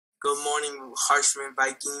Good morning, Harshman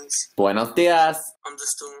Vikings. Buenos dias. I'm the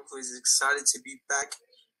student who is excited to be back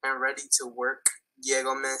and ready to work,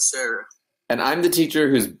 Diego Mancera. And I'm the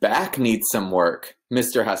teacher whose back needs some work,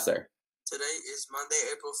 Mr. Husser. Today is Monday,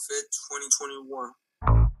 April 5th, 2021.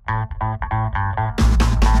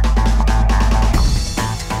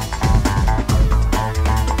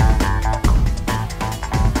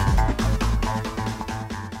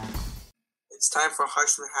 It's time for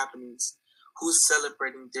Harshman Happenings. Who's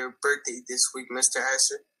celebrating their birthday this week, Mr.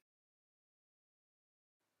 Hesser?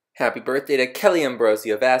 Happy birthday to Kelly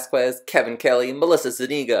Ambrosio Vasquez, Kevin Kelly, Melissa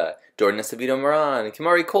Zuniga, Jordan Acevedo Moran,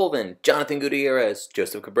 Kimari Colvin, Jonathan Gutierrez,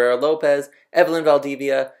 Joseph Cabrera Lopez, Evelyn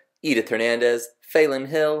Valdivia, Edith Hernandez, Phelan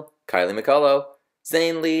Hill, Kylie McCullough,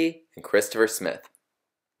 Zane Lee, and Christopher Smith.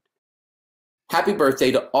 Happy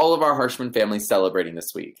birthday to all of our Harshman families celebrating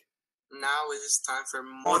this week. Now it is time for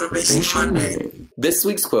Motivation Monday. This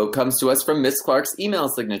week's quote comes to us from Miss Clark's email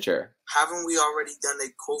signature. Haven't we already done a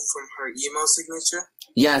quote from her email signature?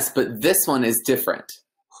 Yes, but this one is different.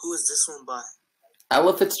 Who is this one by?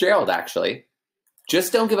 Ella Fitzgerald, actually.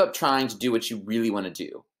 Just don't give up trying to do what you really want to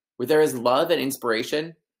do. Where there is love and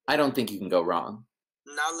inspiration, I don't think you can go wrong.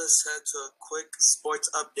 Now let's head to a quick sports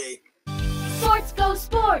update. Sports go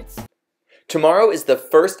sports! Tomorrow is the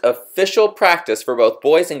first official practice for both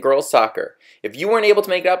boys and girls soccer. If you weren't able to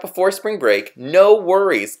make it out before spring break, no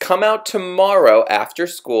worries. Come out tomorrow after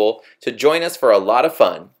school to join us for a lot of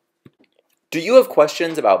fun. Do you have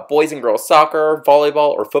questions about boys and girls soccer, volleyball,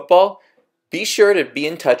 or football? Be sure to be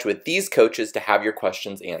in touch with these coaches to have your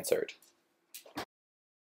questions answered.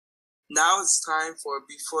 Now it's time for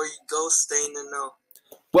Before You Go, Stay in the Know.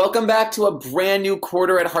 Welcome back to a brand new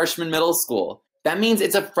quarter at Harshman Middle School. That means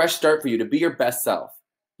it's a fresh start for you to be your best self.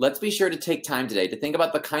 Let's be sure to take time today to think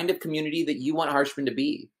about the kind of community that you want Harshman to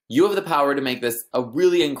be. You have the power to make this a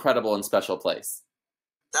really incredible and special place.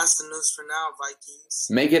 That's the news for now, Vikings.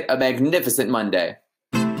 Make it a magnificent Monday.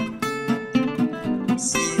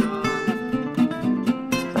 See ya.